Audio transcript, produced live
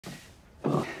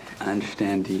I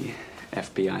understand the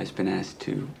FBI's been asked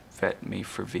to vet me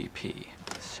for VP.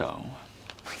 So,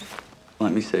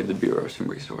 let me save the Bureau some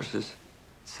resources.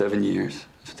 7 years,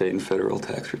 state and federal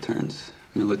tax returns,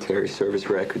 military service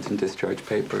records and discharge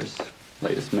papers,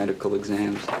 latest medical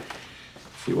exams, a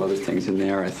few other things in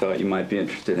there I thought you might be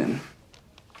interested in.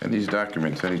 And these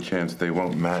documents, any chance they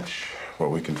won't match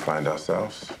what we can find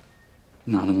ourselves?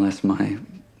 Not unless my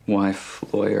wife,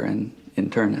 lawyer, and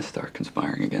internist are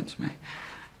conspiring against me.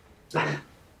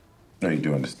 No, you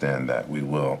do understand that we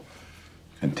will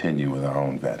continue with our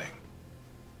own vetting.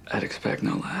 I'd expect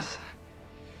no less.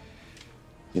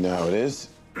 You know how it is?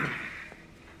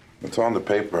 What's on the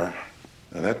paper,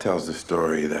 and that tells the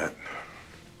story that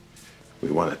we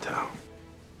want to tell.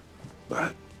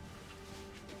 But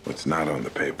what's not on the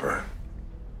paper,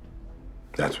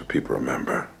 that's what people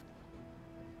remember.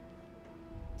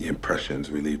 The impressions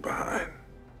we leave behind.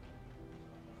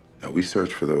 Now, we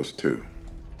search for those too.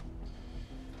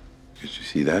 Because you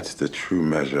see, that's the true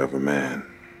measure of a man.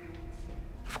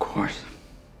 Of course.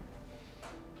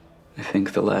 I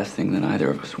think the last thing that either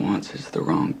of us wants is the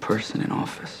wrong person in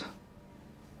office.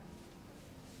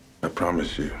 I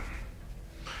promise you,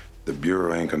 the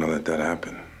Bureau ain't gonna let that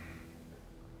happen.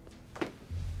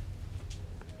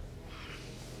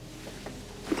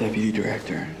 Deputy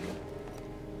Director.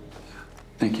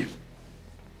 Thank you.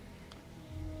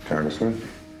 Congressman?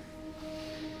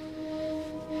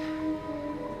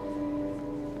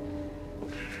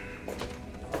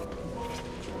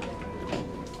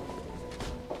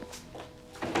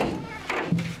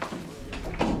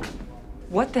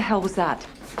 What the hell was that?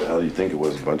 The hell do you think it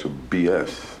was? A bunch of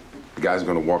BS. The guy's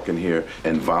gonna walk in here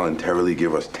and voluntarily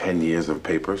give us 10 years of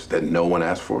papers that no one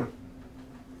asked for?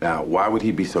 Now, why would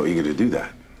he be so eager to do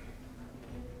that?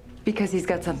 Because he's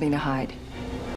got something to hide.